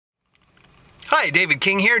Hi, David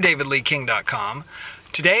King here, davidleeking.com.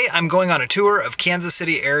 Today I'm going on a tour of Kansas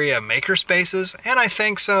City area makerspaces and I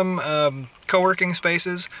think some co-working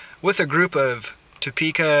spaces with a group of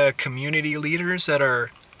Topeka community leaders that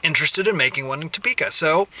are interested in making one in Topeka.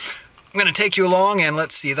 So I'm going to take you along and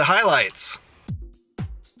let's see the highlights.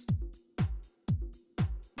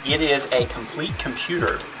 It is a complete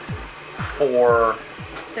computer for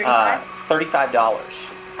 $35.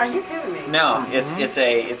 Are you kidding me? No,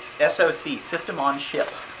 it's SoC, system on chip.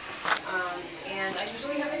 And I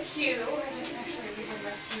usually have a queue. I just actually redid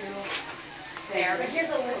my queue there. But here's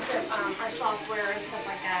a list of our software and stuff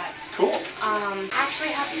like that. Cool. I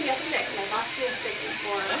actually have CS6. I bought CS6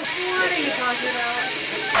 before. What are you talking about?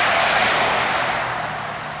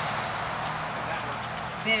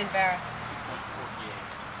 Being embarrassed.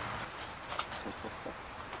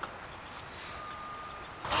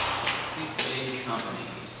 Big companies.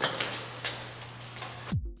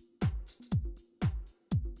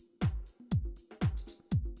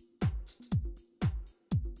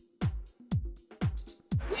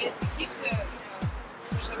 It keeps the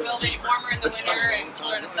building warmer in the winter and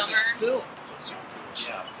cooler in the summer. Still.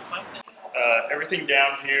 Everything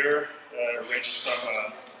down here ranges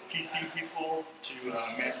from PC people to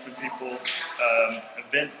management people,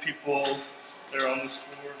 event people. They're on this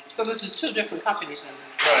floor. So this is two different companies in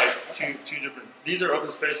this. Right, two different. These are open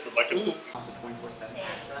space, but like a. Also 24/7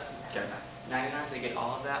 access. Get that. 99, they get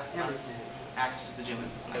all of that plus access to the gym.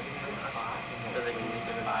 So they can make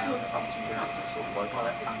their files up to your house. All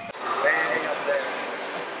that kind of stuff. It's way up there.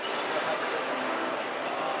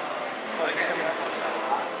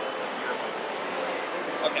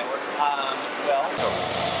 Okay, well.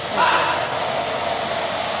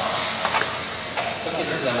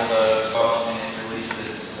 Disassemble those and release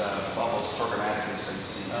this bubbles programmatically so you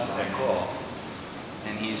see these. Okay, cool.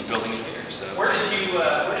 And he's building it here. So Where did you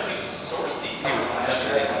source these? Yeah,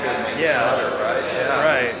 right. Yeah.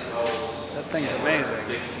 Right. That thing's amazing.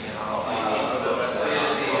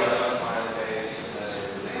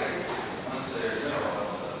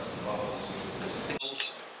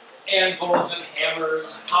 Anvils and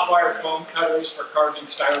hammers, hot wire foam cutters for carving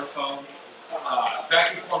styrofoam,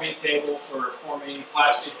 vacuum forming table for forming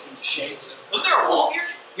plastics into shapes. Was there a wall here?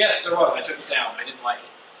 Yes, there was. I took it down. I didn't like it.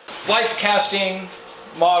 Life casting,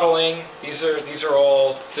 modeling. These are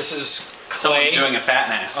all. This is clay. Someone's doing a fat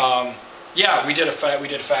mask. Yeah, we did a fat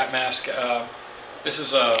mask. This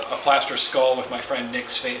is a plaster skull with my friend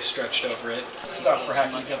Nick's face stretched over it. Stuff for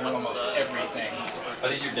having together almost everything. Are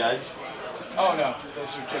these your duds? Oh no,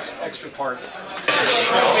 those are just extra parts. Big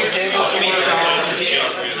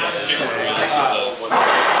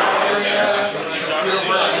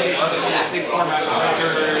format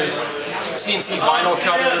printers, CNC vinyl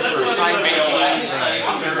cutter for sign making,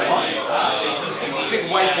 big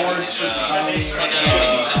whiteboards for designing.